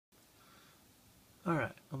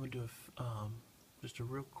Alright, I'm going to do just a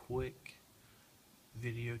real quick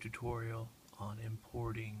video tutorial on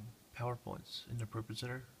importing PowerPoints into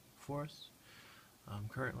ProPresenter for us.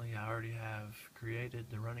 Currently I already have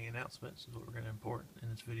created the running announcements, is what we're going to import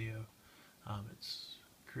in this video. It's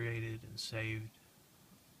created and saved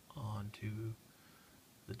onto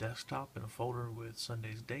the desktop in a folder with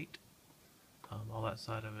Sunday's date. All that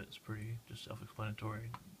side of it is pretty just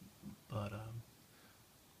self-explanatory, but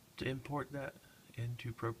to import that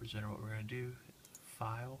into ProPresenter, what we're going to do is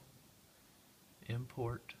File,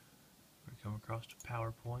 Import. We come across to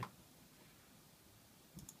PowerPoint,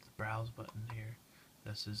 the Browse button here.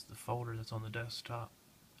 This is the folder that's on the desktop,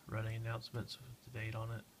 running announcements with the date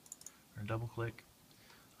on it. We're going to double click.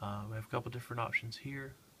 We have a couple different options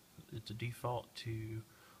here. It's a default to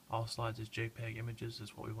all slides as JPEG images.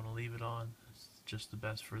 That's what we want to leave it on. It's just the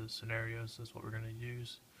best for the scenarios. That's what we're going to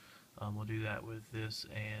use. We'll do that with this,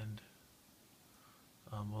 and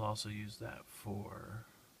we'll also use that for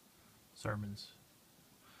sermons.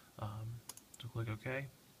 So click OK.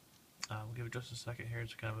 We'll give it just a second here.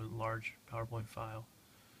 It's kind of a large PowerPoint file,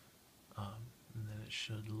 and then it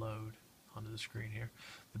should load onto the screen here.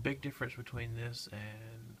 The big difference between this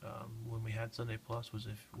and when we had Sunday Plus was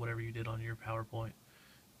if whatever you did on your PowerPoint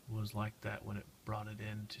was like that when it brought it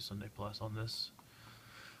into Sunday Plus. On this,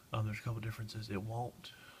 there's a couple differences. It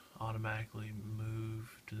won't automatically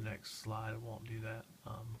move to the next slide. It won't do that.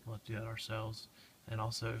 We'll have to do that ourselves. And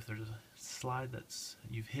also, if there's a slide that's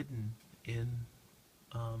you've hidden in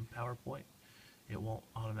PowerPoint, it won't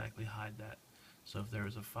automatically hide that. So if there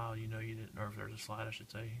was a file you didn't, or if there's a slide I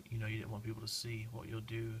should say, you didn't want people to see, what you'll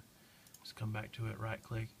do is come back to it, right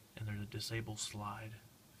click, and there's a disable slide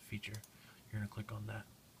feature. You're going to click on that.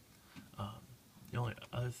 The only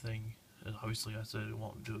other thing is, obviously I said it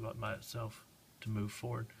won't do it by itself to move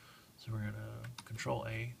forward. So we're going to Control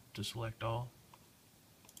A to select all,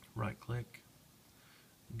 right click,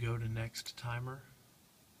 go to next timer,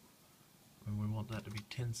 and we want that to be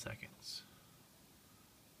 10 seconds.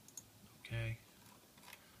 Okay.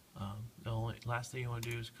 The only last thing you want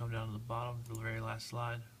to do is come down to the bottom to the very last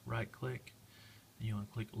slide, right click, and you want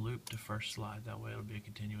to click loop to first slide. That way it'll be a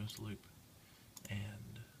continuous loop.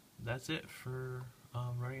 And that's it for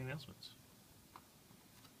running announcements.